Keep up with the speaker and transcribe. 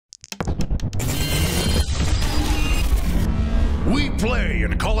We play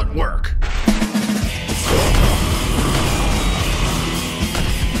and call it work.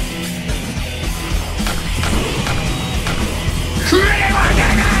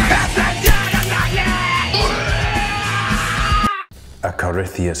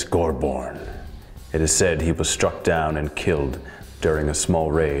 Acarithious Goreborn. It is said he was struck down and killed during a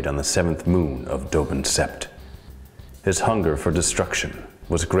small raid on the 7th moon of Doben Sept. His hunger for destruction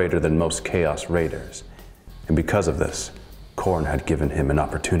was greater than most Chaos Raiders, and because of this, Khorne had given him an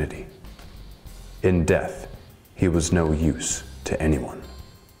opportunity. In death, he was no use to anyone.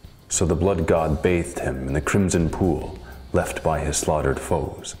 So the Blood God bathed him in the crimson pool left by his slaughtered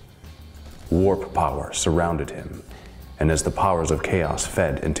foes. Warp power surrounded him, and as the powers of chaos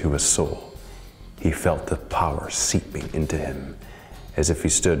fed into his soul, he felt the power seeping into him, as if he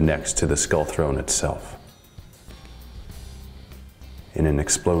stood next to the skull throne itself. In an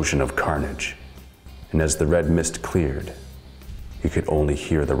explosion of carnage, and as the red mist cleared, you could only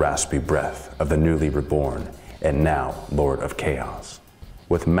hear the raspy breath of the newly reborn and now Lord of Chaos.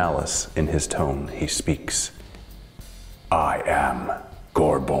 With malice in his tone, he speaks. I am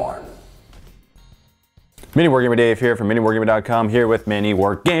Goreborn. MiniWarGamer Dave here from MiniWarGaming.com, here with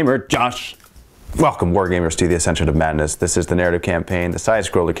MiniWarGamer Josh. Welcome, Wargamers, to the Ascension of Madness. This is the narrative campaign, the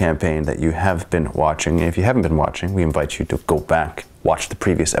side-scroller campaign that you have been watching. And if you haven't been watching, we invite you to go back, watch the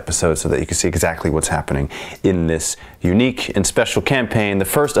previous episode so that you can see exactly what's happening in this unique and special campaign, the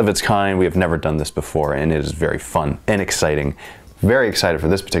first of its kind. We have never done this before, and it is very fun and exciting. Very excited for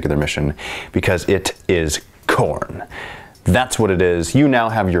this particular mission because it is Khorne. That's what it is. You now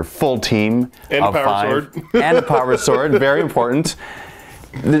have your full team and of a power 5. sword. And a power sword, very important.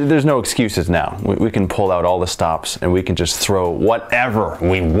 There's no excuses now. We can pull out all the stops and we can just throw whatever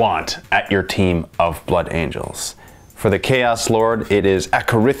we want at your team of Blood Angels. For the Chaos Lord, it is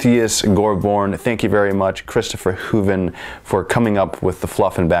Acarithious Goreborn. Thank you very much, Christopher Hooven, for coming up with the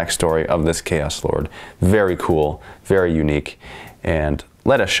fluff and backstory of this Chaos Lord. Very cool, very unique. And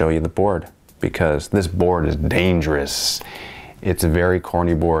let us show you the board, because this board is dangerous. It's a very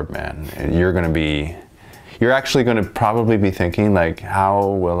corny board, man. And you're actually going to probably be thinking, like, how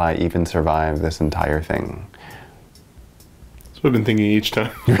will I even survive this entire thing? That's what I've been thinking each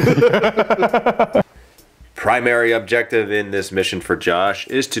time. Primary objective in this mission for Josh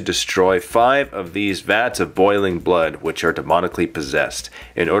is to destroy 5 of these vats of boiling blood, which are demonically possessed.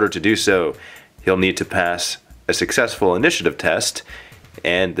 In order to do so, he'll need to pass a successful initiative test,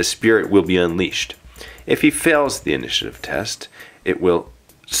 and the spirit will be unleashed. If he fails the initiative test, it will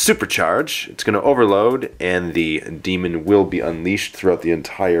supercharge, it's going to overload, and the demon will be unleashed throughout the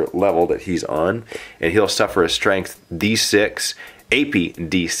entire level that he's on, and he'll suffer a strength D6, AP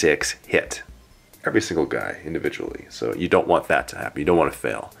D6 hit. Every single guy individually, so you don't want that to happen. You don't want to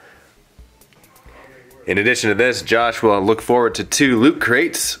fail. In addition to this, Josh will look forward to 2 loot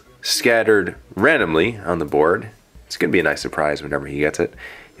crates scattered randomly on the board. It's going to be a nice surprise whenever he gets it.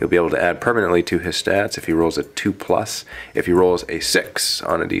 He'll be able to add permanently to his stats if he rolls a 2+. If he rolls a 6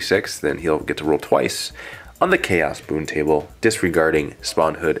 on a d6, then he'll get to roll twice on the Chaos Boon table, disregarding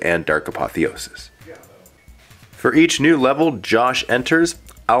Spawnhood and Dark Apotheosis. For each new level Josh enters,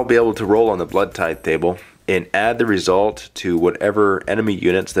 I'll be able to roll on the Blood Tithe table and add the result to whatever enemy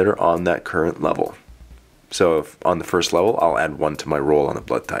units that are on that current level. So if on the first level, I'll add 1 to my roll on the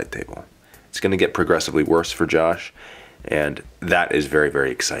Blood Tithe table. It's going to get progressively worse for Josh, and that is very,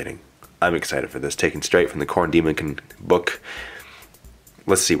 very exciting. I'm excited for this, taken straight from the Khorne Demon book.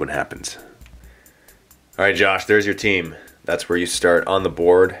 Let's see what happens. Alright, Josh, there's your team. That's where you start on the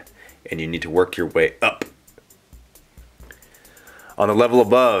board, and you need to work your way up. On the level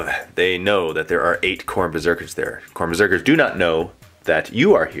above, they know that there are 8 Khorne Berserkers there. Khorne Berserkers do not know that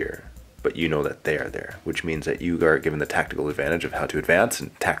you are here, but you know that they are there, which means that you are given the tactical advantage of how to advance and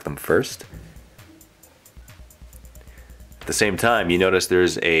attack them first. At the same time, you notice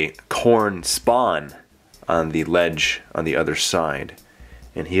there's a Khorne spawn on the ledge on the other side.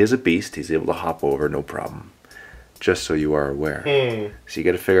 And he is a beast, he's able to hop over, no problem. Just so you are aware. So you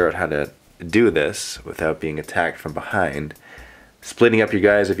gotta figure out how to do this without being attacked from behind. Splitting up your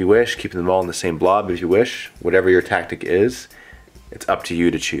guys if you wish, keeping them all in the same blob if you wish. Whatever your tactic is, it's up to you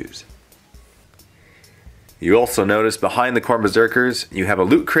to choose. You also notice behind the Khorne Berserkers, you have a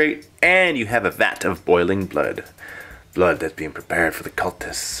loot crate and you have a vat of boiling blood. Blood that's being prepared for the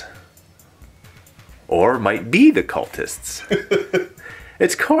cultists. Or might be the cultists.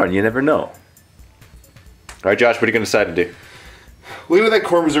 It's Khorne, you never know. Alright, Josh, what are you going to decide to do? Leave with that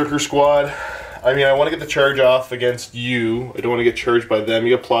Khorne Berserker squad. I mean, I want to get the charge off against you. I don't want to get charged by them.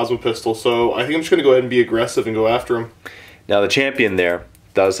 You got Plasma Pistol, so I think I'm just going to go ahead and be aggressive and go after him. Now, the champion there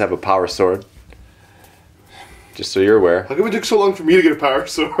does have a power sword. Just so you're aware. How come it took so long for me to get a power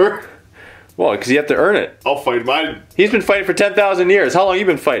sword? Well, because you have to earn it. I'll fight mine. He's been fighting for 10,000 years. How long have you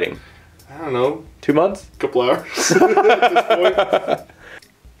been fighting? I don't know. 2 months? A couple hours at this point.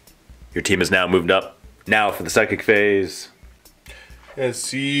 Your team has now moved up. Now for the psychic phase. And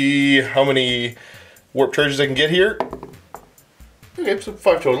see how many warp charges I can get here. Okay, so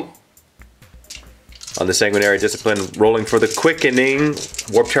 5 total. On the sanguinary discipline, rolling for the quickening.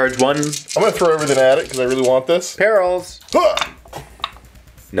 Warp charge 1. I'm gonna throw everything at it because I really want this. Perils. Huh!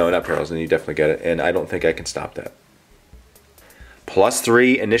 No, not perils, and you definitely get it. And I don't think I can stop that.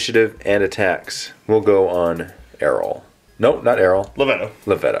 +3 initiative and attacks. We'll go on Errol. No, not Errol. Levetto.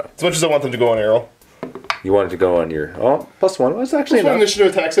 Levetto. As much as I want them to go on Errol. You wanted to go on your... Oh, +1. Well, that's actually Plus 1 enough.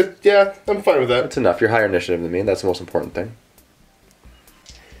 initiative attacks. Yeah, I'm fine with that. That's enough. You're higher initiative than me. That's the most important thing.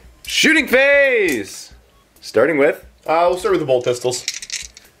 Shooting phase! Starting with... We'll start with the bolt pistols.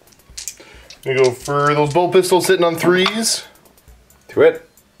 I'm gonna go for those bolt pistols sitting on 3s. To it.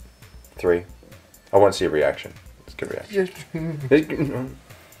 3. I want to see a reaction. Let's get a reaction.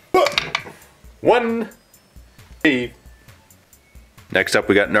 1. 3. Next up,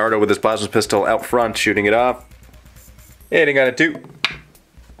 we got Naruto with his plasma pistol out front, shooting it off. Hitting on a 2.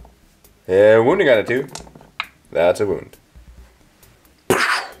 Wounding on a 2. That's a wound.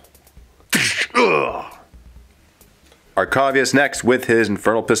 Arcavius next with his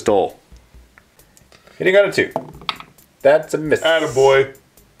infernal pistol. Hitting on a 2. That's a miss. Attaboy.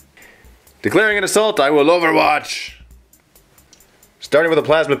 Declaring an assault, I will overwatch. Starting with a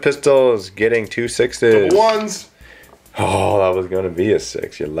plasma pistol is getting 2 6s. Double 1s. Oh, that was going to be a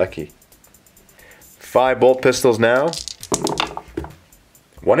 6. You're lucky. 5 bolt pistols now.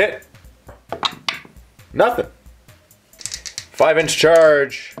 1 hit. Nothing. 5-inch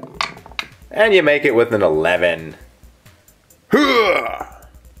charge. And you make it with an 11.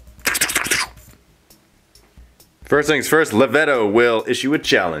 First things first, Levetto will issue a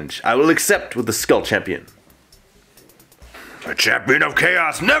challenge. I will accept with the Skull Champion. The champion of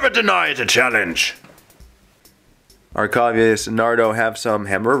chaos never denies a challenge. Arcavius and Naruto have some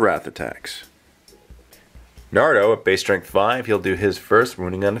Hammer of Wrath attacks. Naruto at base strength 5, he'll do his first,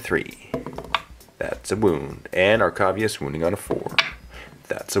 wounding on a 3. That's a wound. And Arcavius wounding on a 4.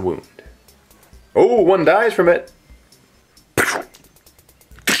 That's a wound. Oh, 1 dies from it.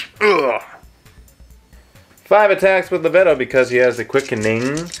 Ugh. 5 attacks with Levetto because he has the quickening.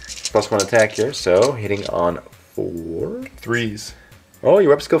 +1 attack here, so hitting on 4. 3s. Oh,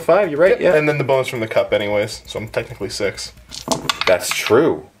 you're up skill 5, you're right, yeah. And then the bonus from the cup anyways, so I'm technically 6. That's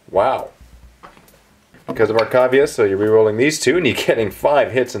true. Wow. Because of Arcavius, so you're rerolling these 2 and you're getting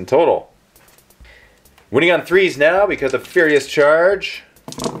 5 hits in total. Winning on 3s now because of Furious Charge.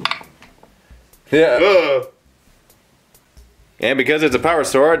 Yeah. And because it's a power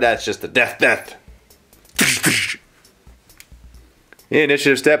sword, that's just a death.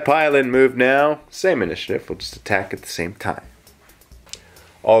 Initiative step, pile-in move now. Same initiative, we'll just attack at the same time.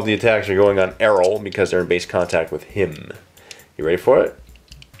 All of the attacks are going on Errol because they're in base contact with him. You ready for it?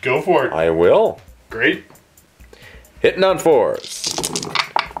 Go for it. I will. Great. Hitting on 4s.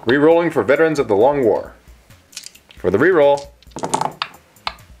 Rerolling for Veterans of the Long War. For the reroll,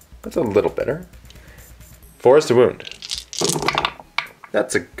 that's a little better. 4s to wound.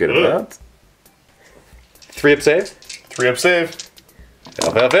 That's a good amount. 3 up save. 3 up save.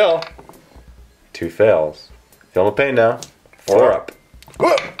 Fail. 2 fails. Feel no pain now. 4 up.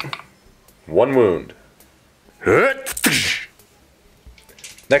 1 wound.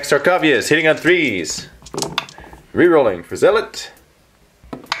 Next, Arcavius, hitting on 3s. Rerolling for Zealot.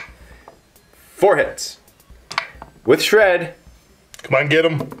 4 hits. With Shred. Come on, get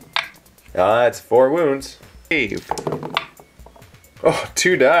him. It's 4 wounds. Oh,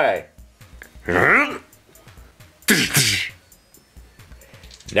 2 die.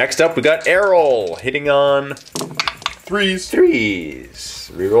 Next up, we got Errol, hitting on 3s.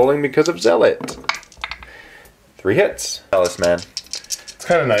 3s. Rerolling because of Zealot. 3 hits. Talisman. It's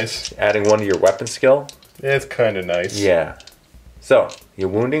kind of nice. Adding 1 to your weapon skill. It's kind of nice. Yeah. So, you're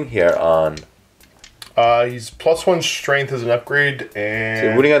wounding here on... He's +1 strength as an upgrade, and... So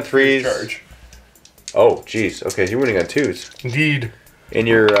you're wounding on 3s. Charge. Oh, jeez. Okay, so you're wounding on 2s. Indeed. And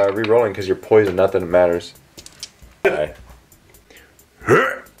you're rerolling because you're poisoned, not that it matters. Okay.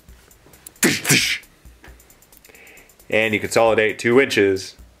 And you consolidate 2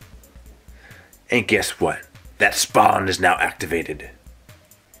 inches. And guess what? That spawn is now activated.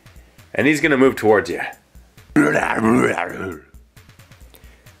 And he's going to move towards you.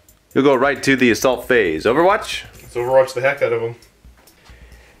 You'll go right to the assault phase. Overwatch. Let's overwatch the heck out of him.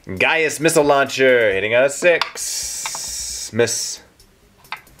 Gaius missile launcher. Hitting on a 6. Miss.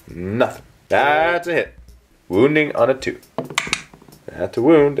 Nothing. That's a hit. Wounding on a 2. That's a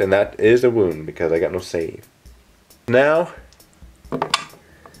wound, and that is a wound because I got no save. Now,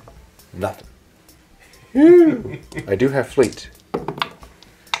 nothing. Whew. I do have fleet.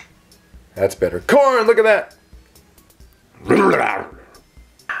 That's better. Khorne, look at that!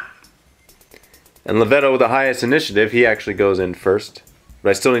 And Levetto with the highest initiative, he actually goes in first. But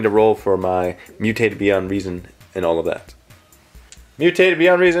I still need to roll for my mutated beyond reason and all of that. Mutated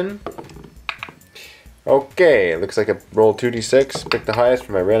beyond reason. Okay, looks like I rolled 2d6. Pick the highest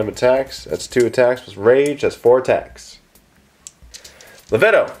for my random attacks. That's 2 attacks plus rage. That's 4 attacks.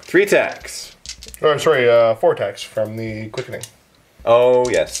 Levetto, 3 attacks. Oh, sorry, 4 attacks from the quickening. Oh,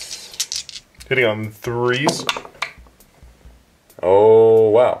 yes. Hitting on 3s.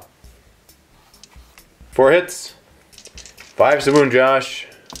 Oh, wow. 4 hits. 5's the wound, Josh.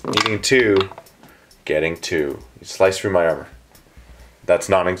 Needing 2. Getting 2. You slice through my armor. That's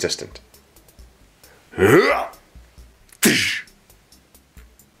non-existent.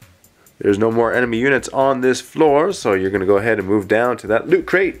 There's no more enemy units on this floor, so you're going to go ahead and move down to that loot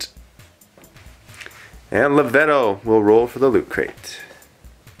crate. And Levetto will roll for the loot crate.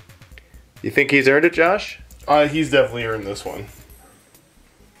 You think he's earned it, Josh? He's definitely earned this one.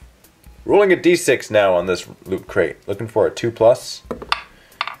 Rolling a d6 now on this loot crate. Looking for a 2+.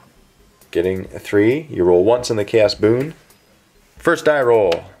 Getting a 3. You roll once in the chaos boon. First die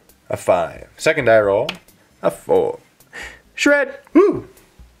roll, a 5. Second die roll, a 4. Shred! Woo!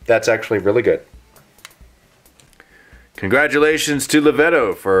 That's actually really good. Congratulations to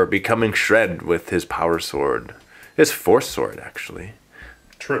Levetto for becoming Shred with his power sword. His force sword, actually.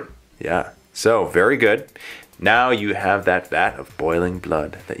 True. Yeah. So, very good. Now you have that vat of boiling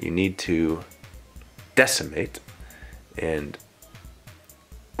blood that you need to decimate. And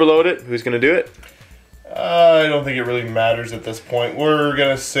overload it. Who's going to do it? I don't think it really matters at this point. We're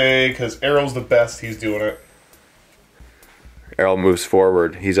going to say, because Errol's the best, he's doing it. Errol moves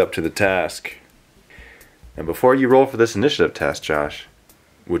forward. He's up to the task. And before you roll for this initiative test, Josh,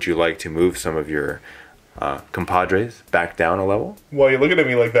 would you like to move some of your compadres back down a level? Why are you looking at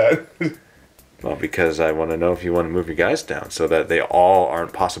me like that? Well, because I want to know if you want to move your guys down so that they all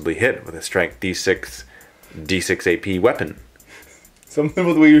aren't possibly hit with a strength D6 AP weapon. Something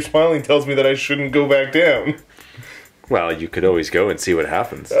about the way you're smiling tells me that I shouldn't go back down. Well, you could always go and see what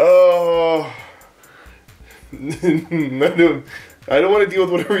happens. Oh. No, I don't want to deal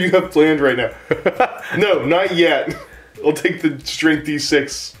with whatever you have planned right now. No, not yet. I'll take the strength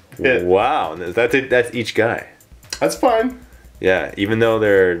D6 hit. Wow, that's each guy. That's fine. Yeah, even though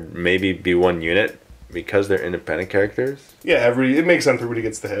there maybe be one unit, because they're independent characters. Yeah, it makes sense everybody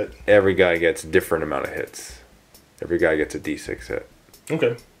gets the hit. Every guy gets a different amount of hits. Every guy gets a D6 hit.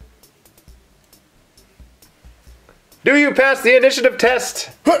 Okay. Do you pass the initiative test?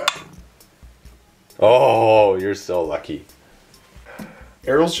 Oh, you're so lucky.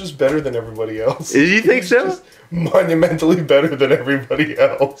 Errol's just better than everybody else. You think so? Just monumentally better than everybody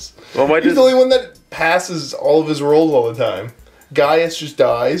else. Well, He's the only one that passes all of his rolls all the time. Gaius just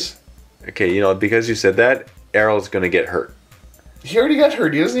dies. Okay, because you said that, Errol's gonna get hurt. He already got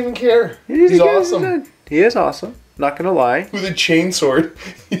hurt. He doesn't even care. He's awesome. He is awesome. Not gonna lie. With a chainsword.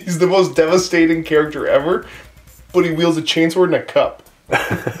 He's the most devastating character ever, but he wields a chainsword and a cup.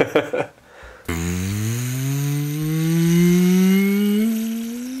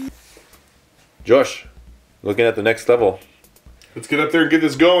 Josh, looking at the next level. Let's get up there and get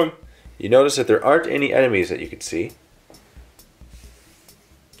this going. You notice that there aren't any enemies that you can see.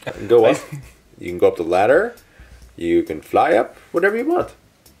 You can go up. You can go up the ladder. You can fly up. Whatever you want.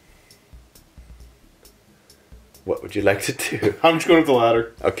 What would you like to do? I'm just going up the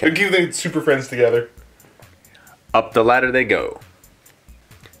ladder. Okay. I'll keep the super friends together. Up the ladder they go.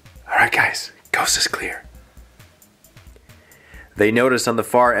 Alright guys, coast is clear. They notice on the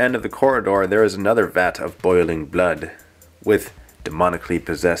far end of the corridor there is another vat of boiling blood with demonically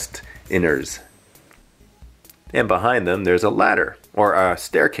possessed inners. And behind them there's a ladder, or a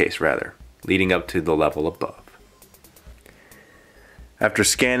staircase rather, leading up to the level above. After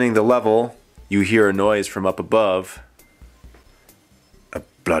scanning the level, you hear a noise from up above. A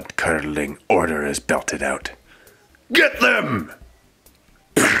blood-curdling order is belted out. Get them!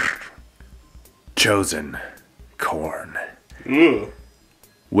 Chosen Khorne. Ooh.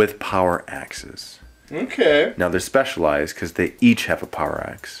 With power axes. Okay. Now they're specialized because they each have a power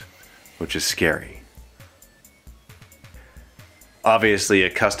axe, which is scary. Obviously a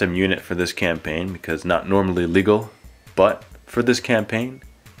custom unit for this campaign because not normally legal, but for this campaign,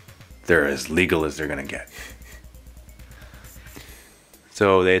 they're as legal as they're gonna get.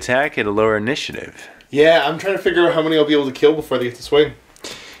 So they attack at a lower initiative. Yeah, I'm trying to figure out how many I'll be able to kill before they get to swing.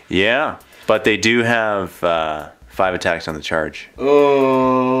 Yeah, But they do have 5 attacks on the charge.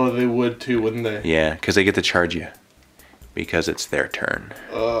 Oh, they would too, wouldn't they? Yeah, because they get to charge you. Because it's their turn.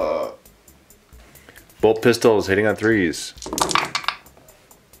 Bolt pistols hitting on 3s.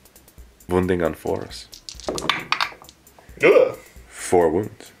 Wounding on 4s. Ugh. 4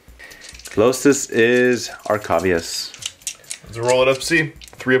 wounds. Closest is Acarithious. Let's roll it up, see.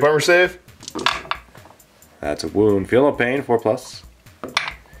 3 up armor save. That's a wound. Feel no pain, 4+.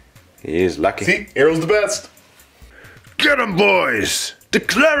 He's lucky. See, arrow's the best. Get 'em, boys!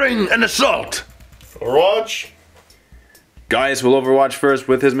 Declaring an assault! Overwatch. Gaius will overwatch first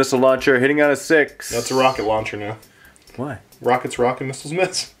with his missile launcher, hitting on a 6. That's a rocket launcher now. Why? Rockets rock and missiles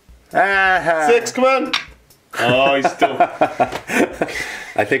miss. Ah, 6, come on. Oh, he's still.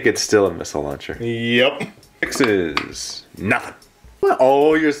 I think it's still a missile launcher. Yep. 6s. Nothing.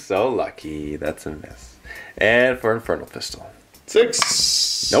 Oh, you're so lucky. That's a miss. And for Infernal Pistol.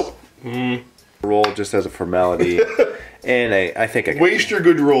 6. Nope. Roll just as a formality. And I think I got Waste your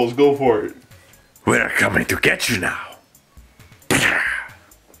good rolls. Go for it. We're coming to get you now.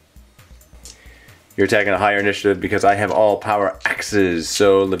 You're attacking a higher initiative because I have all power axes.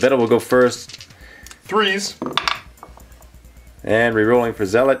 So Levetta will go first. 3s. And rerolling for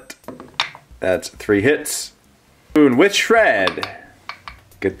Zealot. That's 3 hits. Wound with Shred.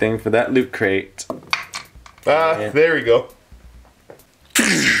 Good thing for that loot crate. There we go.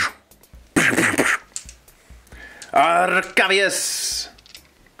 Acarithious.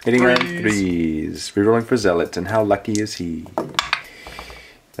 Hitting on 3s. 3s. Rerolling for Zealot. And how lucky is he?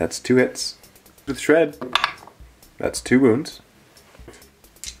 That's 2 hits. With Shred. That's 2 wounds.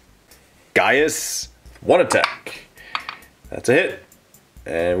 Gaius. 1 attack. That's a hit.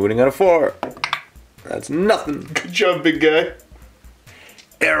 And wounding on a 4. That's nothing. Good job, big guy.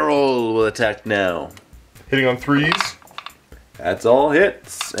 Errol will attack now. Hitting on 3s. That's all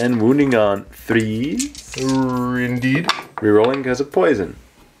hits. And wounding on 3s. Indeed. Rerolling because of poison.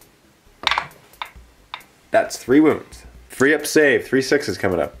 That's 3 wounds. Free up save. 3 6s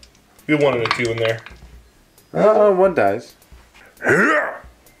coming up. We have 1 and a 2 in there. 1 dies.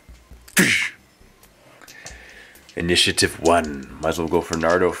 Initiative 1. Might as well go for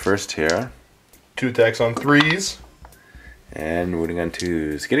Nardo first here. 2 attacks on 3s. And wounding on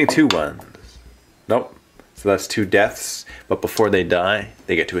 2s. Getting 2 1s. Nope. So that's 2 deaths. But before they die,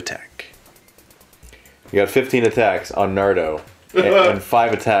 they get to attack. You got 15 attacks on Nardo. and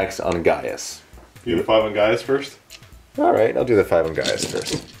 5 attacks on Gaius. You do 5 on Gaius first? Alright, I'll do the 5 on Gaius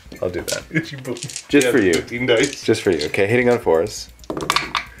first. I'll do that. Just for you. 15 dice. Just for you. Okay, hitting on 4s.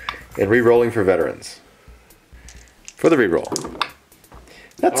 And re-rolling for veterans. For the re-roll.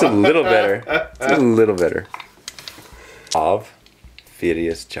 That's a little better. That's a little better. Of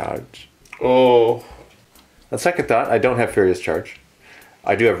Furious Charge. Oh. On second thought, I don't have Furious Charge.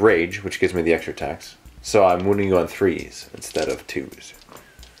 I do have Rage, which gives me the extra attacks. So I'm wounding you on 3s instead of 2s.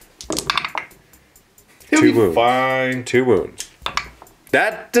 He'll 2 be wounds. fine. 2 wounds.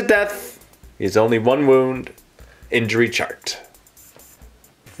 That to death is only 1 wound. Injury chart.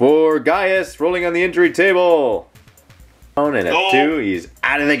 For Gaius, rolling on the injury table. And at 2, he's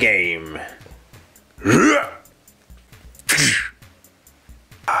out of the game.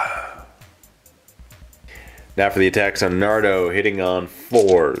 Now for the attacks on Nardo, hitting on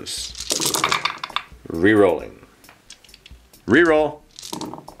 4s. Rerolling. Reroll.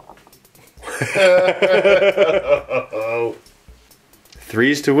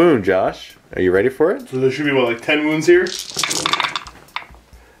 3s to wound, Josh. Are you ready for it? So there should be, what, like 10 wounds here?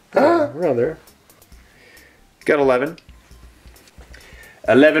 Around there. Got 11.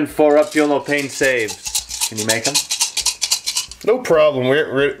 11 4 up, feel no pain saves. Can you make them? No problem.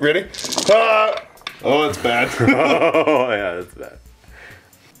 We're ready? Ah! Oh, that's bad. Oh, yeah, that's bad.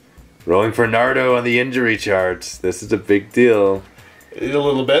 Rolling for Nardo on the injury charts. This is a big deal. A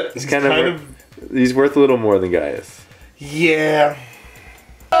little bit. He's kind of he's worth a little more than Gaius. Yeah.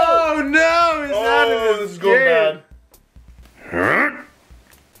 Oh no! He's out of This is going bad.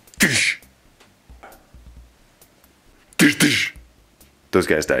 Those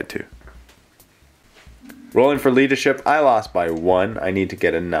guys died too. Rolling for leadership. I lost by 1. I need to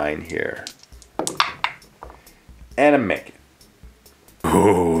get a 9 here. And I make it.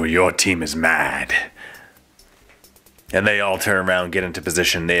 Oh, your team is mad. And they all turn around, get into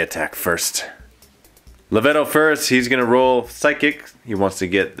position. They attack first. Levetto first. He's going to roll Psychic. He wants to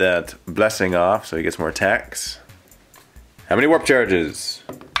get that blessing off, so he gets more attacks. How many warp charges?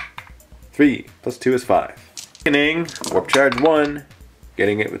 3 plus 2 is 5. Beginning. Warp charge 1.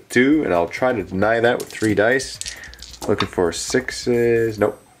 Getting it with 2, and I'll try to deny that with 3 dice. Looking for 6s.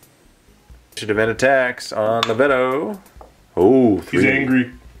 Nope. Should have been attacks on Levetto. Oh, 3. He's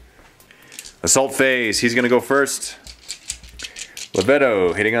angry. Assault phase. He's going to go first.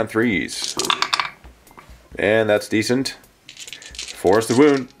 Levetto hitting on 3s. And that's decent. 4 is the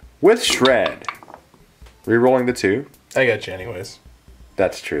wound. With shred. Rerolling the 2. I got you anyways.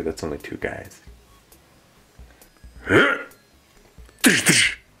 That's true. That's only 2 guys.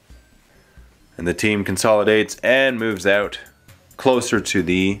 And the team consolidates and moves out closer to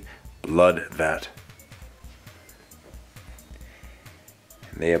the blood vat.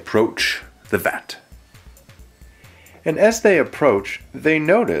 And they approach the vat. And as they approach, they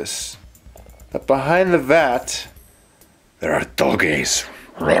notice that behind the vat, there are doggies.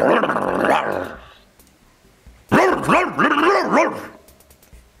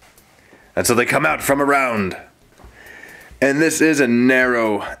 And so they come out from around. And this is a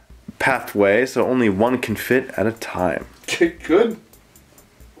narrow pathway, so only one can fit at a time. Good.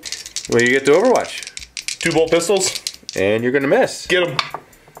 Well, you get to Overwatch. 2 bolt pistols. And you're going to miss. Get him.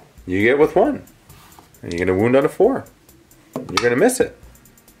 You get with 1. And you're going to wound on a 4. You're going to miss it.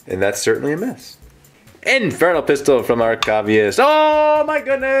 And that's certainly a miss. Infernal Pistol from Acarithious. Oh my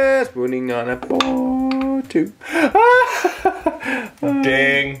goodness! Wounding on a 4-2.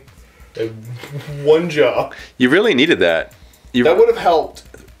 Dang. One job. You really needed that. That would have helped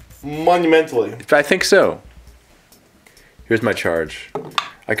monumentally. I think so. Here's my charge.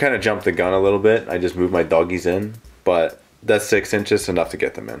 I kind of jumped the gun a little bit. I just moved my doggies in. But that's 6 inches, enough to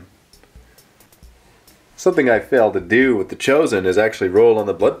get them in. Something I failed to do with the Chosen is actually roll on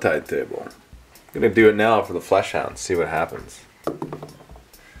the Blood Tithe table. I'm going to do it now for the Flesh Hounds, see what happens.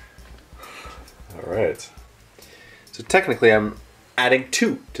 Alright. So technically I'm adding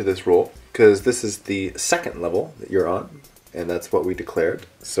 2 to this roll, because this is the 2nd level that you're on, and that's what we declared.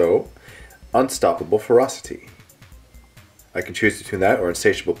 So, Unstoppable Ferocity. I can choose between that or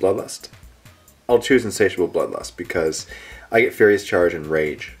Insatiable Bloodlust. I'll choose Insatiable Bloodlust because I get Furious Charge and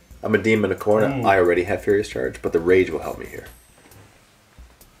Rage. I'm a demon of Khorne. I already have Furious Charge, but the Rage will help me here.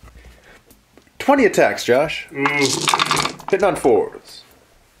 20 attacks, Josh. Hitting on 4s.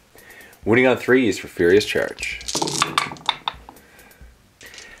 Wounding on 3s for Furious Charge.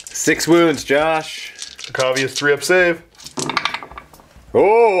 6 wounds, Josh. Acarithious 3-up save.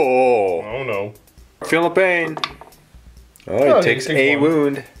 Oh! Oh no. Feel the pain. Oh, he takes a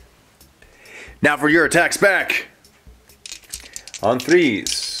wound. Now for your attacks back. On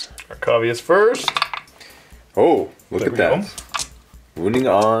 3s. Acarithious first. Oh, look There at we that. go. Wounding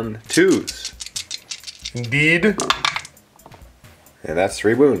on 2s. Indeed. And that's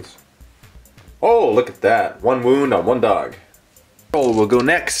 3 wounds. Oh, look at that. 1 wound on 1 dog. Oh, we'll go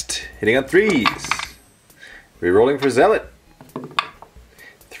next. Hitting on 3s. Rerolling for Zealot.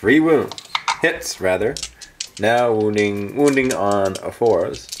 3 wounds. Hits, rather. Now wounding on a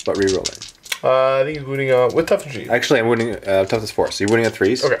 4s, but rerolling. I think he's wounding with toughness G. Actually, I'm wounding toughness 4, so you're wounding on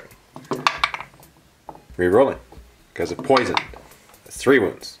 3s. Okay. Rerolling. Because of poison. That's 3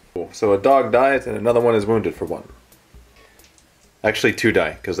 wounds. So a dog dies and another one is wounded for 1. Actually 2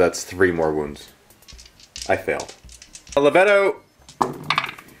 die, because that's 3 more wounds. I failed. Levetto.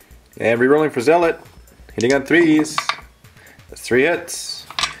 And rerolling for Zealot. Hitting on 3s. That's 3 hits.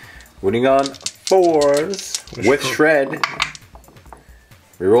 Wounding on 4s. With shred.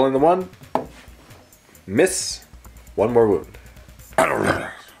 Rerolling the 1. Miss. 1 more wound.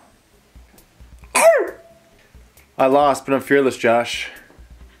 I lost, but I'm fearless, Josh.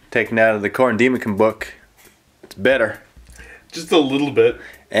 Taken out of the Khorne Demon book. It's better. Just a little bit.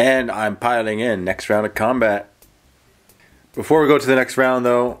 And I'm piling in next round of combat. Before we go to the next round,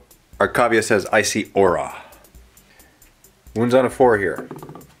 though, Acarithious says Icy Aura. Wounds on a 4 here.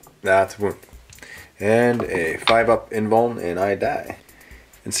 That's a wound. And a 5-up invuln, and I die.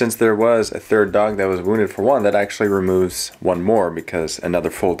 And since there was a 3rd dog that was wounded for 1, that actually removes 1 more because another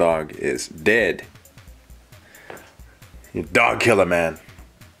full dog is dead. You dog killer, man.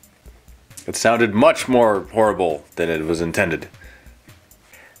 It sounded much more horrible than it was intended.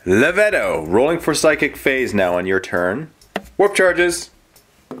 Levetto, rolling for Psychic Phase now on your turn. Warp charges.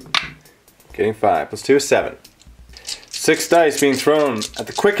 Getting 5 plus 2 is 7. 6 dice being thrown at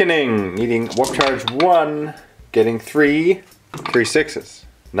the quickening, needing warp charge 1, getting 3 6s.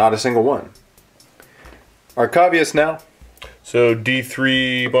 Not a single one. Acarithious now. So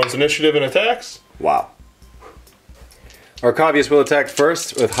D3 bonus initiative and attacks. Wow. Acarithious will attack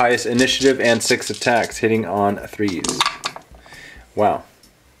first with highest initiative and 6 attacks, hitting on 3s. Wow.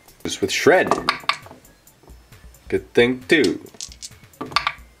 Just with shred. Good thing too.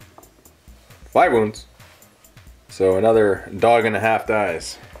 5 wounds. So another dog and a half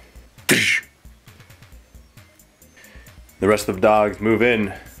dies. The rest of the dogs move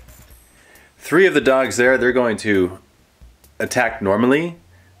in. 3 of the dogs there, they're going to attack normally,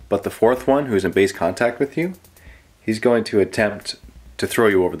 but the fourth one, who's in base contact with you, he's going to attempt to throw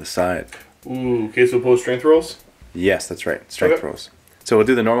you over the side. Ooh, okay, so opposed strength rolls? Yes, that's right. Strength rolls. So we'll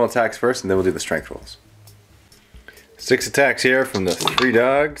do the normal attacks first, and then we'll do the strength rolls. 6 attacks here from the 3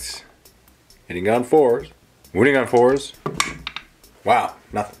 dogs. Hitting on 4s. Wounding on 4s. Wow,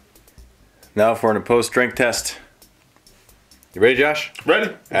 nothing. Now for an opposed strength test. You ready, Josh?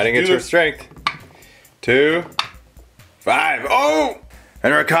 Ready. Adding it to strength. 2, 5. Oh!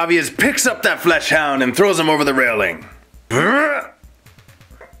 And Arcavius picks up that flesh hound and throws him over the railing.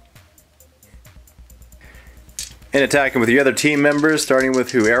 And attacking with your other team members, starting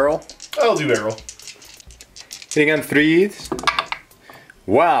with who? Errol? I'll do Errol. Hitting on 3s.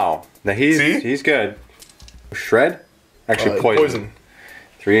 Wow. Now he's good. Shred? Actually poison.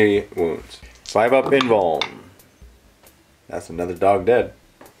 3 wounds. 5 up invuln. That's another dog dead.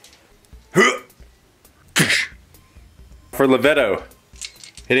 For Levetto.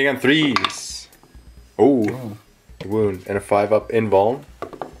 Hitting on 3s. Oh. A wound. And a 5 up invuln.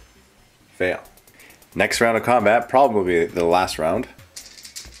 Fail. Next round of combat, probably the last round.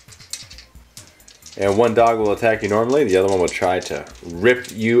 And one dog will attack you normally, the other one will try to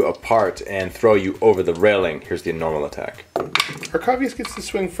rip you apart and throw you over the railing. Here's the normal attack. Arcavius gets to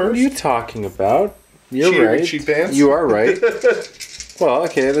swing first. What are you talking about? You're right. Cheap pants. You are right. Well,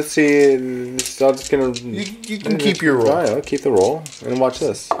 okay, let's see. I'm just gonna. You can keep your roll. I'll keep the roll and watch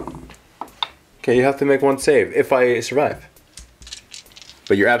this. Okay, you have to make one save if I survive.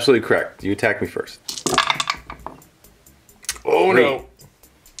 But you're absolutely correct. You attack me first. Oh no.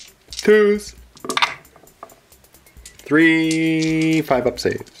 2s. 3, 5 up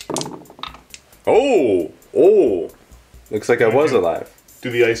saves. Oh! Oh! Looks like I was alive. Do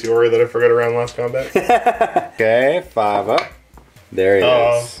the icy aura that I forgot around last combat. Okay, 5 up. There he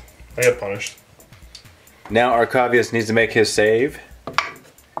is. I got punished. Now Arcavius needs to make his save.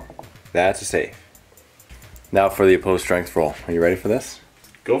 That's a save. Now for the opposed strength roll. Are you ready for this?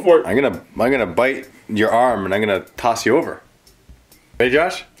 Go for it. I'm gonna bite your arm and I'm gonna toss you over. Ready,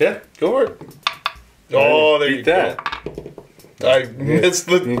 Josh? Yeah, go for it. Oh, there you go. I missed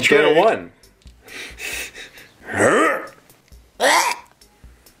the You trick. get a 1.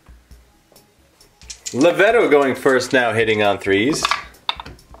 Levetto going first now, hitting on 3s.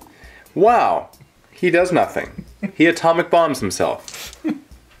 Wow. He does nothing. He atomic bombs himself.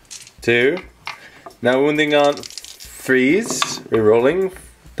 2. Now wounding on 3s. Rerolling.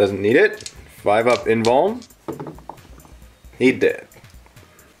 Doesn't need it. 5 up invuln. He dead.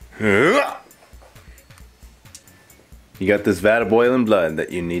 You got this vat of boiling blood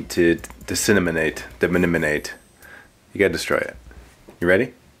that you need to disseminate. You gotta destroy it. You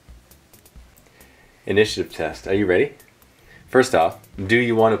ready? Initiative test. Are you ready? First off, do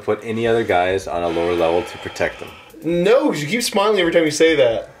you want to put any other guys on a lower level to protect them? No, because you keep smiling every time you say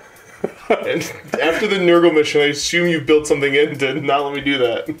that. And after the Nurgle mission, I assume you built something in to not let me do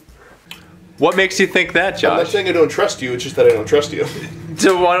that. What makes you think that, Josh? I'm not saying I don't trust you, it's just that I don't trust you.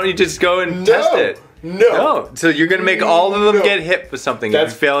 So why don't you just go and test it? No. So you're gonna make all of them get hit with something if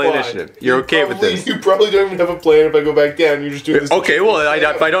you fail initiative. You're okay with this? You probably don't even have a plan if I go back down. You're just doing this. Okay, well,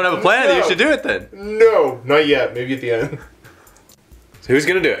 if I don't have a plan, then you should do it then. No, not yet. Maybe at the end. So who's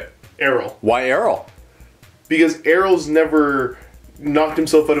gonna do it? Errol. Why Errol? Because Errol's never knocked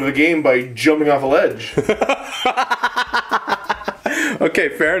himself out of a game by jumping off a ledge. Okay,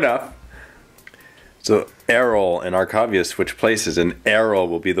 fair enough. So Errol and Arcavius switch places, and Errol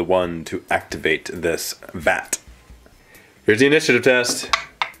will be the one to activate this vat. Here's the initiative test.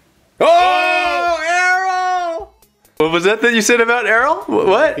 Oh, Errol! What was that you said about Errol?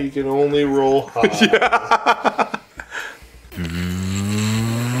 What? He can only roll high. Yeah.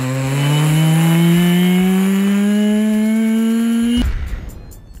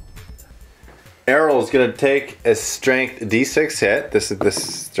 Errol's gonna take a strength D6 hit. This is the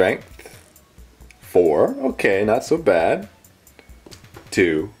strength. 4. Okay, not so bad.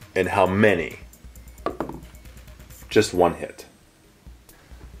 2. And how many? Just 1 hit.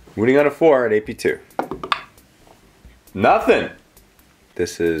 Wounding on a 4 and AP 2. Nothing.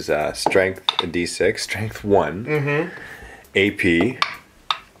 This is strength D6, strength 1. AP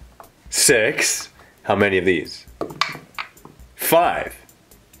 6. How many of these? 5.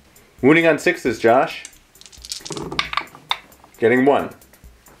 Wounding on 6s, Josh. Getting 1.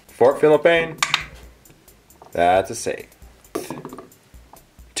 Fort, feel no pain. That's a save.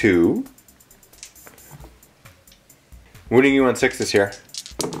 2. Wounding you on 6s here.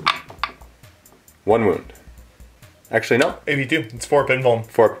 1 wound. Actually, no. AP2. It's 4 pinball.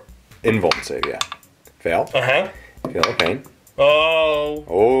 4 invuln save, yeah. Fail. Uh-huh. Feel no pain. Oh.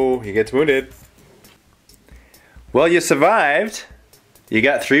 Oh, he gets wounded. Well, you survived. You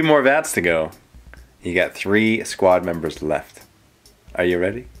got 3 more vats to go. You got 3 squad members left. Are you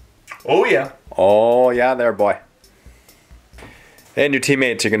ready? Oh yeah. Oh yeah there, boy. And your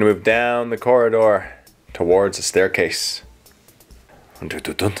teammates are going to move down the corridor towards the staircase. They're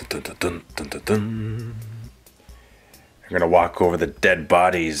going to walk over the dead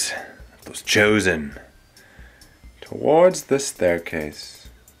bodies of those chosen towards the staircase.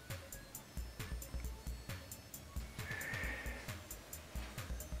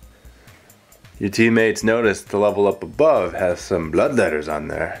 Your teammates notice the level up above has some bloodletters on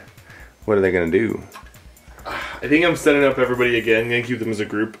there. What are they going to do? I think I'm setting up everybody again. I'm going to keep them as a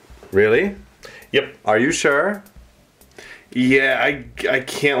group. Really? Yep. Are you sure? Yeah, I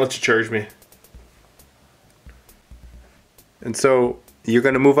can't let you charge me. And so you're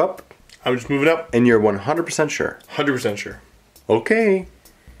going to move up? I'm just moving up. And you're 100% sure? 100% sure. Okay.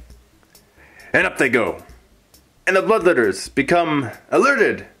 And up they go. And the bloodletters become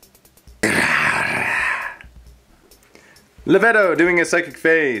alerted. Levetto doing a psychic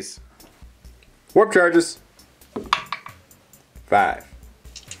phase. Warp charges. 5.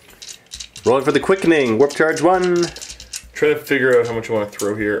 Rolling for the quickening. Warp charge 1. Trying to figure out how much I want to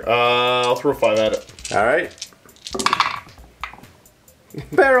throw here. I'll throw 5 at it. Alright.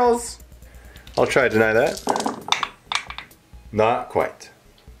 Barrels. I'll try to deny that. Not quite.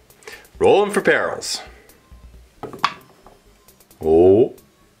 Rolling for barrels. Oh.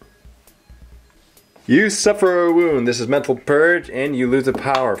 You suffer a wound. This is mental purge, and you lose a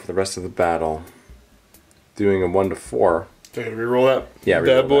power for the rest of the battle. Doing a 1 to 4. Do I gotta reroll that? Yeah,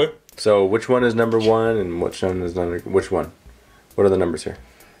 bad reroll boy. that. So which one is number 1, and which one is number? Which one? What are the numbers here?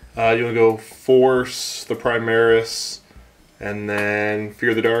 You want to go Force, the Primaris, and then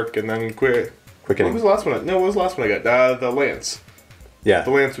Fear the Dark, and then Quickening. What was the last one? No, what was the last one I got? The Lance. Yeah.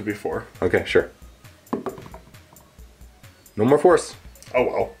 The Lance would be 4. Okay, sure. No more force. Oh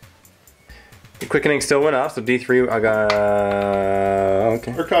well. The quickening still went off, so D3 I got...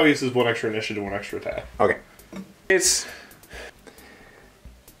 okay. Acarithious is 1 extra initiative, 1 extra attack. Okay. It's...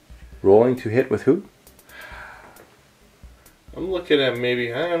 rolling to hit with who? I'm looking at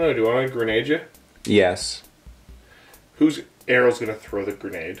maybe, I don't know, do I want to grenade you? Yes. Whose arrow's going to throw the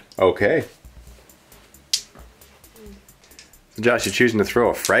grenade? Okay. So Josh, you're choosing to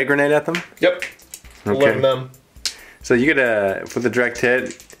throw a frag grenade at them? Yep. Okay. 11 them. So you get a... for the direct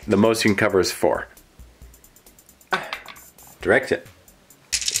hit, the most you can cover is 4. Direct hit.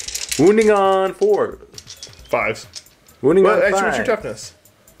 Wounding on 4. 5. Wounding on 5. Actually, what's your toughness?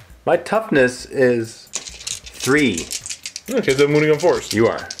 My toughness is 3. Okay, so I'm wounding on 4s. You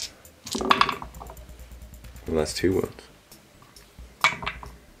are. Well, that's 2 wounds.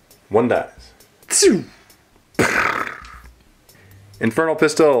 1 dies. Infernal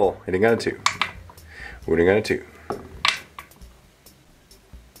pistol. Hitting on a 2. Wounding on a 2.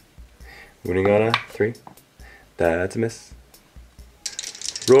 Wounding on a 3. That's a miss.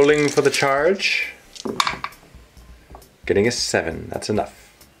 Rolling for the charge. Getting a 7. That's enough.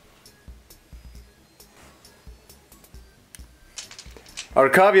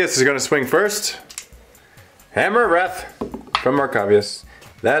 Arcavius is going to swing first. Hammer of Wrath from Arcavius.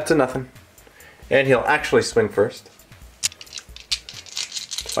 That's a nothing. And he'll actually swing first.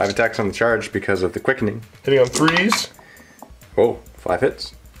 5 attacks on the charge because of the quickening. Hitting on 3s. Oh, 5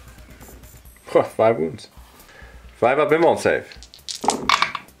 hits. 5 wounds. 5 up and won't save.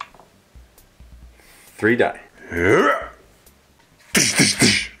 3 die.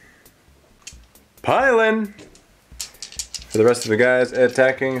 Pylon. For the rest of the guys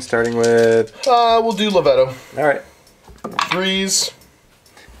attacking, starting with... we'll do Levetto. Alright. 3s.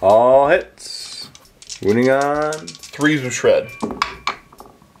 All hits. Wounding on... 3s with Shred.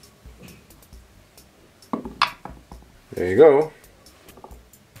 There you go.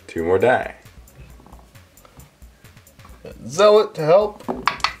 2 more die. Zealot to help.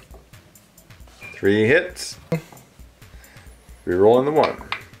 3 hits. Rerolling the 1.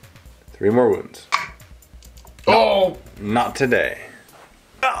 3 more wounds. Oh! Not today.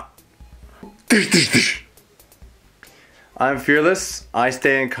 Ah. I'm fearless. I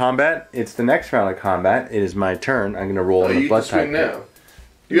stay in combat. It's the next round of combat. It is my turn. I'm going to roll on the blood type. now.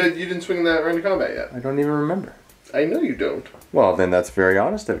 You didn't swing that round of combat yet. I don't even remember. I know you don't. Well, then that's very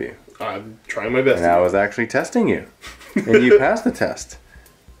honest of you. I'm trying my best. And I was actually testing you. And you passed the test.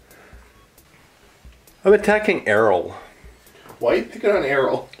 I'm attacking Errol. Why are you picking on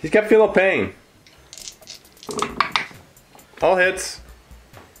Errol? He's got feel of pain. All hits.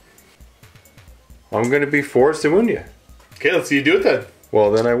 I'm going to be forced to wound you. Okay, let's see you do it then. Well,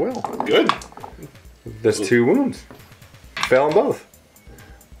 then I will. Good. There's 2 wounds. Fail on both.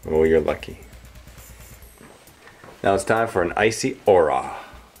 Oh, you're lucky. Now it's time for an icy aura.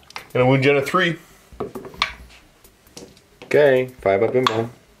 And a wound gen of 3. Okay, 5 up and 1.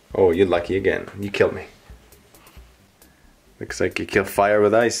 Oh, you're lucky again. You killed me. Looks like you kill fire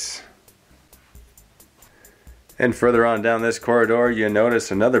with ice. And further on down this corridor, you notice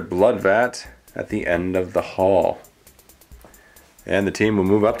another blood vat at the end of the hall. And the team will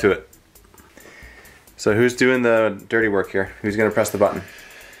move up to it. So who's doing the dirty work here? Who's going to press the button?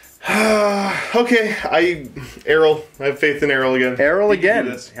 Okay, Errol. I have faith in Errol again. Errol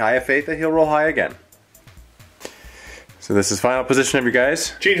again. I have faith that he'll roll high again. So this is final position of you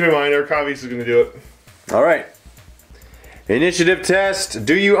guys. Change my mind. Acarithious is going to do it. All right. Initiative test.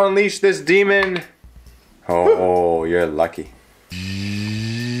 Do you unleash this demon? Oh, you're lucky.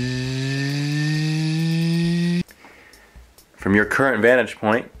 From your current vantage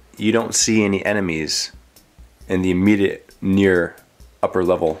point, you don't see any enemies in the immediate near upper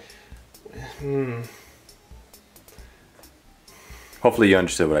level. Hopefully you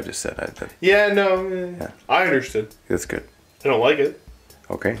understood what I just said. Yeah, I understood. That's good. I don't like it.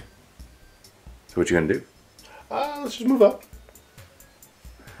 Okay. So what you gonna do? Let's just move up.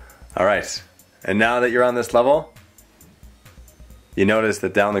 All right. And now that you're on this level, you notice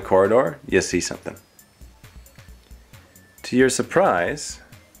that down the corridor, you see something. To your surprise,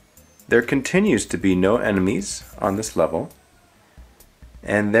 there continues to be no enemies on this level,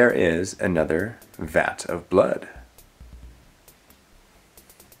 and there is another vat of blood.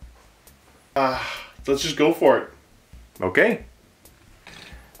 Let's just go for it. Okay.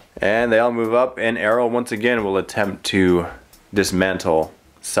 And they all move up, and Errol once again will attempt to dismantle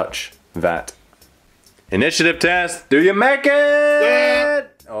such vat. Initiative test. Do you make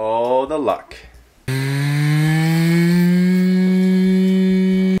it? Oh, the luck.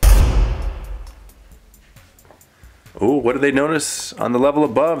 Oh, what did they notice on the level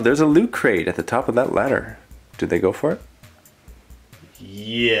above? There's a loot crate at the top of that ladder. Did they go for it?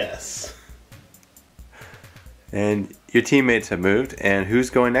 Yes. And your teammates have moved, and who's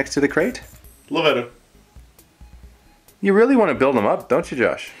going next to the crate? Lovetto. You really want to build them up, don't you,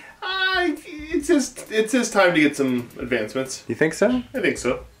 Josh? It's his time to get some advancements. You think so? I think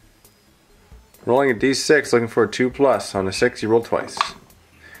so. Rolling a d6, looking for a 2+. On a 6, you roll twice.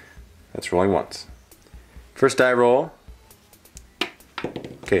 That's rolling once. First die roll.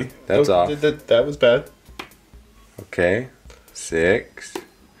 Okay, that's off. That was bad. Okay, 6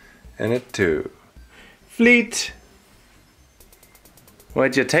 and a 2. Fleet.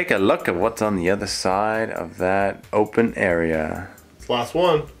 Would you take a look at what's on the other side of that open area? It's the last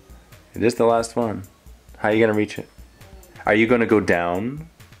one. It is the last one. How are you going to reach it? Are you going to go down?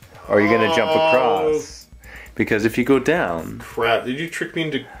 Or are you going to jump across? Because if you go down... Crap, did you trick me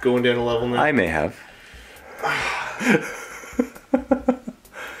into going down a level now? I may have.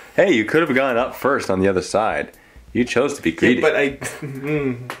 Hey, you could have gone up first on the other side. You chose to be greedy. But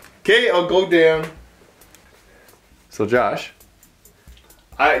Okay, I'll go down. So Josh...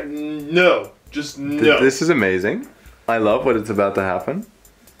 No. Just no. This is amazing. I love what it's about to happen.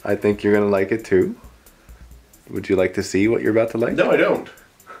 I think you're going to like it too. Would you like to see what you're about to like? No, I don't.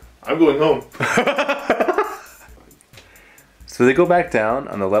 I'm going home. So they go back down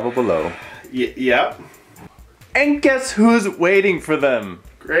on the level below. Yeah. And guess who's waiting for them?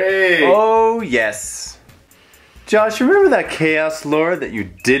 Great. Oh, yes. Josh, remember that Chaos Lord that you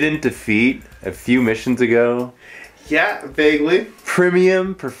didn't defeat a few missions ago? Yeah, vaguely.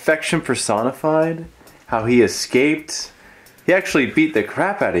 Premium Perfection Personified? How he escaped? He actually beat the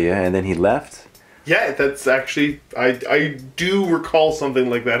crap out of you and then he left? Yeah, that's actually... I do recall something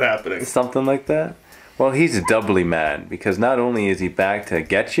like that happening. Something like that? Well, he's doubly mad because not only is he back to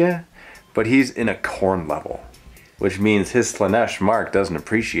get you, but he's in a Khorne level. Which means his Slanesh mark doesn't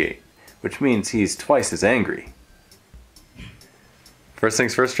appreciate. Which means he's twice as angry. First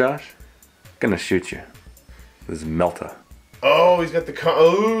things first, Josh. Gonna shoot you. This is Melta. Oh, he's got the...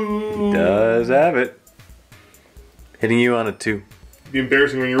 He does have it. Hitting you on a 2. It'd be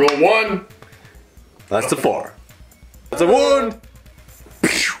embarrassing when you roll 1. That's a 4. That's a 1.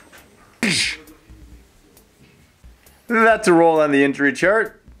 That's a roll on the injury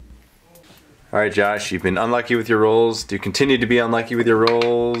chart. Alright, Josh, you've been unlucky with your rolls. Do you continue to be unlucky with your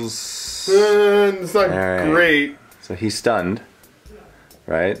rolls? It's not great. So he's stunned.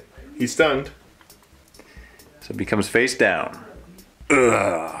 Right? He's stunned. So it becomes face down.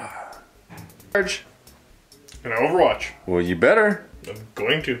 Ugh. Charge. And Overwatch. Well, you better. I'm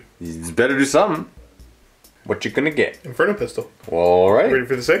going to. You better do something. What you gonna get? Inferno Pistol. Alright. Ready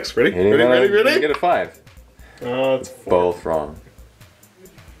for the 6? Ready? You Ready? get a 5. It's 4. Both wrong.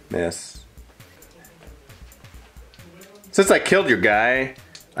 Miss. Since I killed your guy,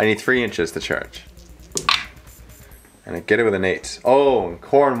 I need 3 inches to charge. And I get it with an 8. Oh, and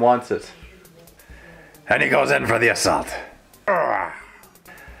Khorne wants it. And he goes in for the assault.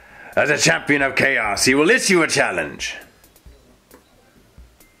 As a champion of chaos, he will issue a challenge.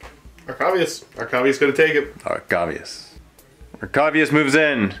 Arcavious gonna take it. Arcavious moves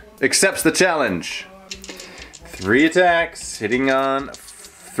in, accepts the challenge. 3 attacks, hitting on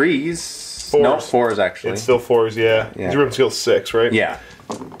 3s. 4s. No, 4s actually. It's still 4s, yeah. His weapon skill 6, right? Yeah.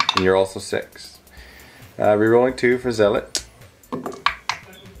 And you're also 6. Rerolling 2 for Zealot.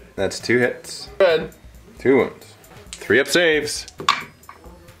 That's 2 hits. Red. 2 wounds. 3 up saves.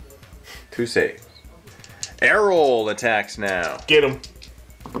 2 saves. Errol attacks now. Get him.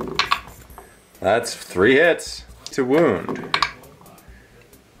 That's 3 hits to wound.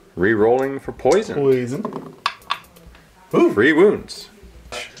 Rerolling for poison. Ooh. 3 wounds.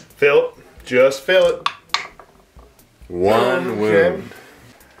 Fill it. Just fill it. 1 wound.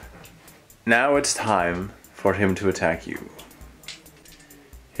 Now it's time for him to attack you.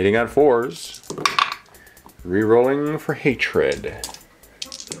 Hitting on 4s. Rerolling for hatred.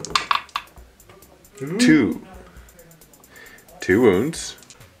 2. 2 wounds.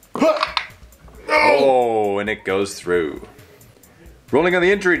 Oh, and it goes through. Rolling on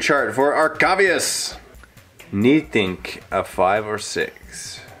the injury chart for Arcavious. Need think a 5 or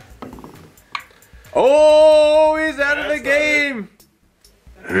 6. Oh, he's out of the game.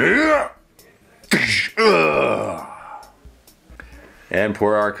 And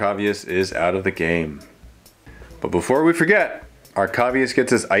poor Arcavious is out of the game. But before we forget, Arcavious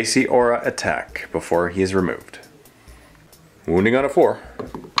gets his Icy Aura attack before he is removed. Wounding on a 4.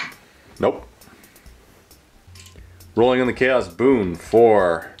 Nope. Rolling on the Chaos Boon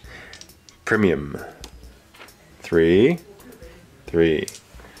for Premium. 3. 3.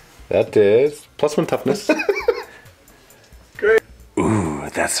 That is +1 toughness. Great. Ooh,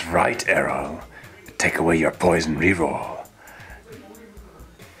 that's right, Arrow. Take away your poison reroll.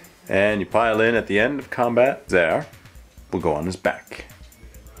 And you pile in at the end of combat. There. We'll go on his back.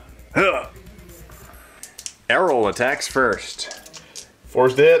 Huh. Errol attacks first.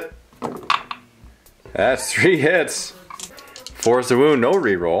 Forced hit. That's 3 hits. Force a wound, no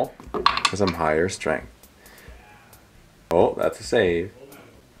reroll. Because I'm higher strength. Oh, that's a save.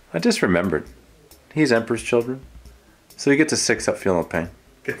 I just remembered. He's Emperor's Children. So he gets a 6 up feel no pain.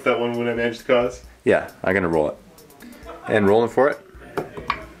 Get that one when I managed to cause. Yeah, I'm gonna roll it. And rolling for it.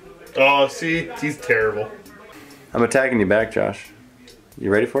 Oh, see? He's terrible. I'm attacking you back, Josh.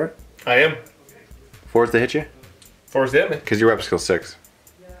 You ready for it? I am. 4s to hit you? Forced hit me. Because your weapon skill 6.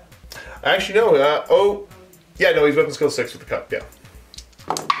 Actually, no. Oh. Yeah, no, he's weapon skill 6 with the cup, yeah.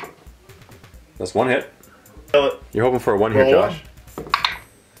 That's 1 hit. Fill it. You're hoping for a 1 here, Roll Josh?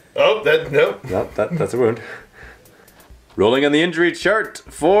 Oh, no. Nope, that's a wound. Rolling on the injury chart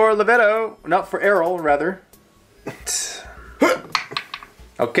for Levetto. Not for Errol, rather.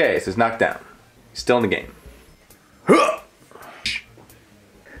 Okay, so he's knocked down. He's still in the game.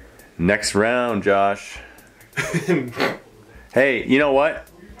 Next round, Josh. Hey, you know what?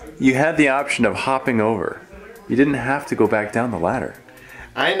 You had the option of hopping over. You didn't have to go back down the ladder.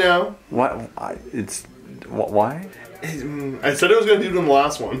 I know. What? Why? I said I was going to do it in the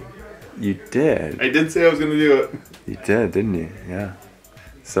last one. You did. I did say I was going to do it. You did, didn't you? Yeah.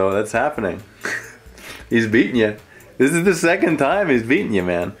 So that's happening. He's beating you. This is the 2nd time he's beating you,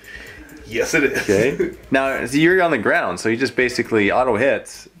 man. Yes, it is. Okay. Now, so you're on the ground, so he just basically auto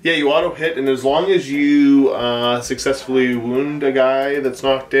hits. Yeah, you auto hit, and as long as you successfully wound a guy that's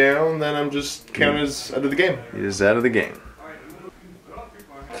knocked down, then I'm just counted as out of the game. He's out of the game.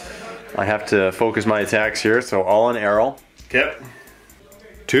 I have to focus my attacks here, so all on Errol. Yep.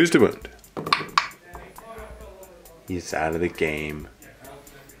 2s to wound. He's out of the game.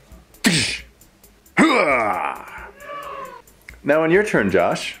 Now on your turn,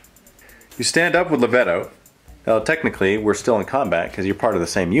 Josh, you stand up with Levetto. Well, technically, we're still in combat because you're part of the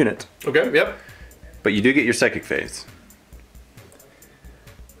same unit. Okay, yep. But you do get your psychic phase.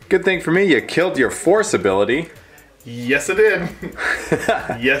 Good thing for me, you killed your force ability. Yes, I did.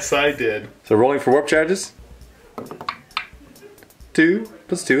 Yes, I did. So rolling for warp charges. 2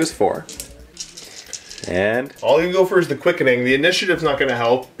 + 2 is 4. And all you can go for is the quickening. The initiative's not going to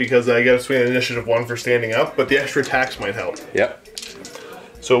help because I got to swing an initiative 1 for standing up, but the extra attacks might help. Yep.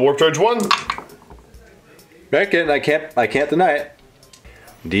 So warp charge 1. I can't deny it.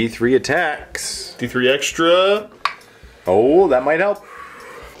 D3 attacks. D3 extra. Oh, that might help.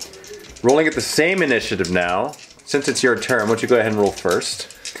 Rolling at the same initiative now. Since it's your turn, why don't you go ahead and roll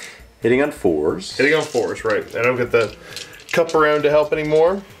first. Hitting on 4s. Hitting on 4s, right. I don't get the cup around to help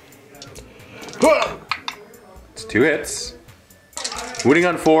anymore. It's 2 hits. Wounding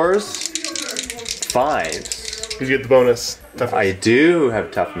on 4s. 5s. You get the bonus. Toughness. I do have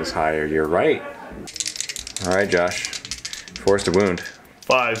toughness higher, you're right. Alright, Josh. Force to wound.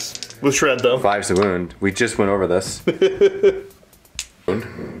 5s. With shred, though. 5's the wound. We just went over this.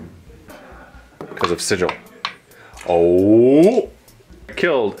 Wound. Because of sigil. Oh! I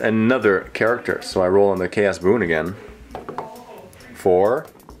killed another character, so I roll on the Chaos Boon again. 4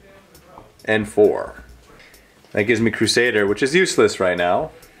 and 4. That gives me Crusader, which is useless right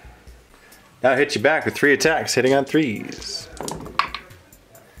now. Now hit you back with 3 attacks, hitting on 3s.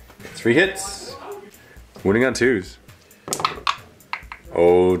 3 hits. Wounding on 2s.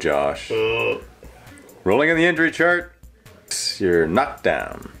 Oh, Josh. Rolling in the injury chart. You're knocked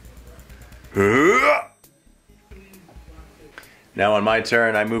down. Now on my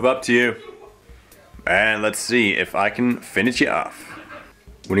turn, I move up to you. And let's see if I can finish you off.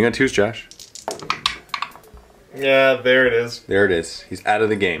 Wounding on 2s, Josh. Yeah, there it is. There it is. He's out of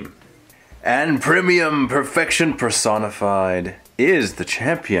the game. And Premium Perfection Personified is the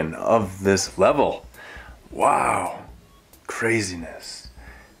champion of this level. Wow. Craziness.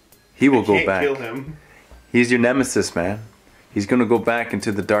 He will go back. Kill him. He's your nemesis, man. He's going to go back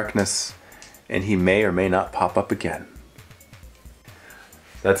into the darkness, and he may or may not pop up again.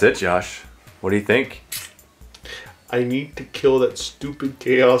 That's it, Josh. What do you think? I need to kill that stupid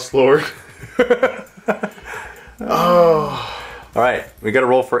Chaos Lord. Oh. Alright, we gotta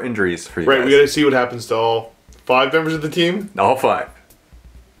roll for injuries for you Right, guys. we gotta see what happens to all 5 members of the team. All 5.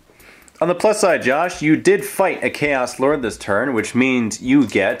 On the plus side, Josh, you did fight a Chaos Lord this turn, which means you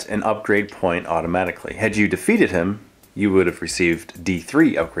get an upgrade point automatically. Had you defeated him, you would have received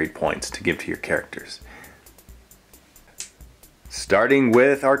D3 upgrade points to give to your characters. Starting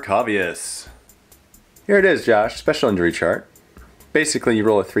with Acarithious. Here it is, Josh. Special injury chart. Basically, you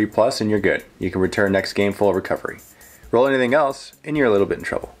roll a 3+ and you're good. You can return next game full recovery. Roll anything else, and you're a little bit in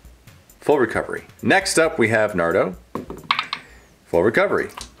trouble. Full recovery. Next up, we have Nardo. Full recovery.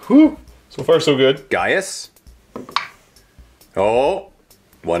 Whew. So far, so good. Gaius. Oh,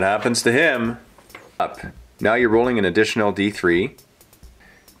 what happens to him? Up. Now you're rolling an additional D3.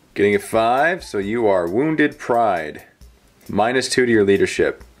 Getting a 5, so you are Wounded Pride. -2 to your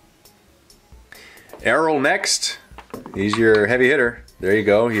leadership. Errol next. He's your heavy hitter. There you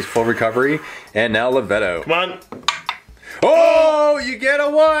go. He's full recovery. And now Levetto. Come on. Oh, you get a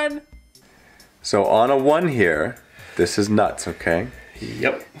 1. So on a 1 here, this is nuts, okay?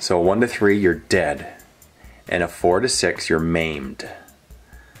 Yep. So 1 to 3, you're dead. And a 4 to 6, you're maimed.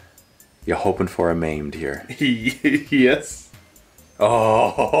 You're hoping for a maimed here. Yes.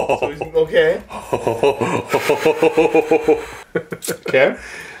 Oh. So he's, okay. Okay.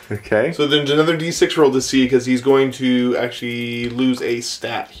 Okay. So there's another D6 roll to see because he's going to actually lose a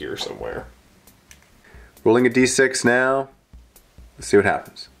stat here somewhere. Rolling a D6 now. Let's see what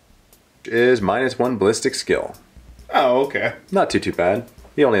happens. Is -1 ballistic skill. Oh, okay. Not too bad.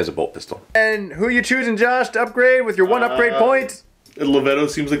 He only has a bolt pistol. And who are you choosing, Josh, to upgrade with your 1 upgrade point? Levetto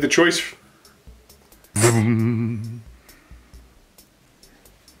seems like the choice.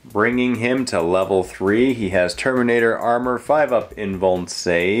 Bringing him to level 3. He has Terminator Armor, 5-up Invuln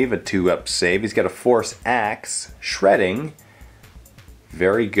save, a 2-up save. He's got a Force Axe, Shredding.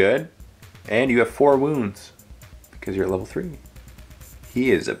 Very good. And you have 4 wounds because you're at level 3.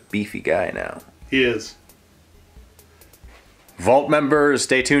 He is a beefy guy now. He is. Vault members,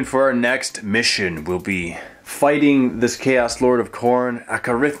 stay tuned for our next mission. We'll be fighting this Chaos Lord of Khorne,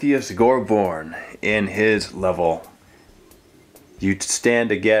 Acarithious Goreborn, in his level. You stand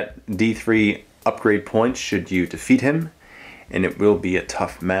to get D3 upgrade points should you defeat him, and it will be a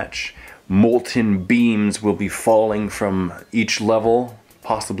tough match. Molten beams will be falling from each level,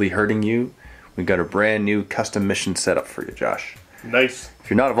 possibly hurting you. We've got a brand new custom mission set up for you, Josh. Nice. If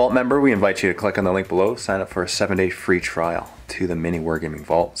you're not a Vault member, we invite you to click on the link below, sign up for a 7-day free trial to the MiniWarGaming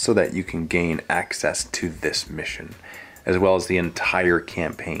Vault so that you can gain access to this mission, as well as the entire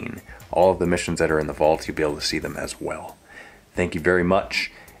campaign. All of the missions that are in the Vault, you'll be able to see them as well. Thank you very much,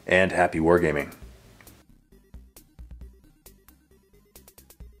 and happy wargaming.